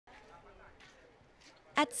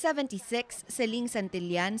At 76, Celine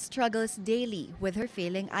Santillan struggles daily with her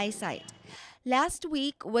failing eyesight. Last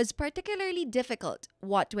week was particularly difficult,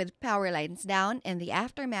 what with power lines down in the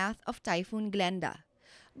aftermath of Typhoon Glenda.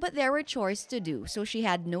 But there were chores to do, so she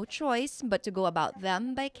had no choice but to go about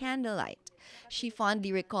them by candlelight. She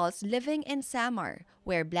fondly recalls living in Samar,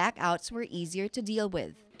 where blackouts were easier to deal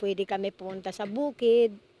with. Pwede kami pumunta sa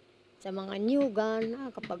bukid, sa mga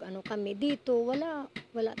nyugan. Kapag kami dito, wala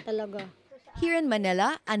talaga. Here in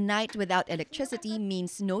Manila, a night without electricity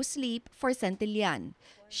means no sleep for Santillan.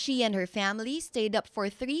 She and her family stayed up for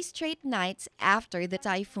 3 straight nights after the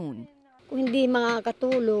typhoon. Kung hindi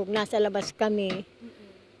makakatulog, nasa labas kami.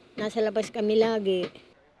 Nasa labas kami lagi.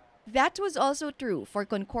 That was also true for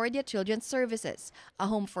Concordia Children's Services,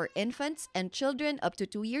 a home for infants and children up to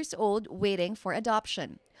 2 years old waiting for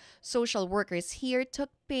adoption. Social workers here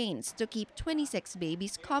took pains to keep 26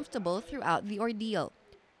 babies comfortable throughout the ordeal.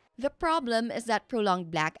 The problem is that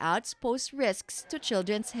prolonged blackouts pose risks to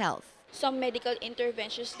children's health. Some medical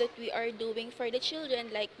interventions that we are doing for the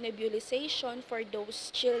children, like nebulization for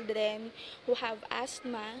those children who have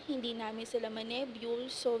asthma, hindi namin sila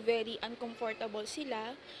manebule, so very uncomfortable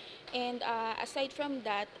sila. And aside from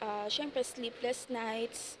that, syempre sleepless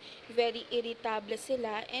nights, very irritable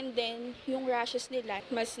sila, and then yung rashes nila,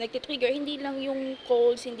 mas nagtitrigger, hindi lang yung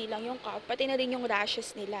colds, hindi lang yung cough, pati na rin yung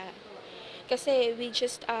rashes nila. Kasi we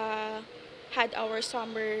just had our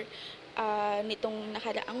summer nitong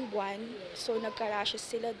nakaraang buwan, so nagka-rashes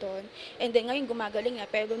sila doon. And then ngayon gumagaling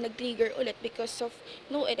na, pero nag-trigger ulit because of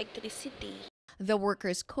no electricity. The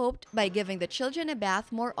workers coped by giving the children a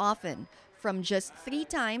bath more often, from just 3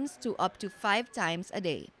 times to up to 5 times a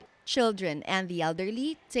day. Children and the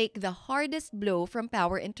elderly take the hardest blow from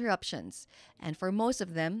power interruptions, and for most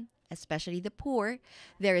of them, especially the poor,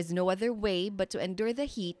 there is no other way but to endure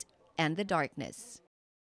the heat and the darkness.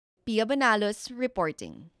 Pia Bonalos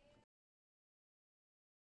reporting.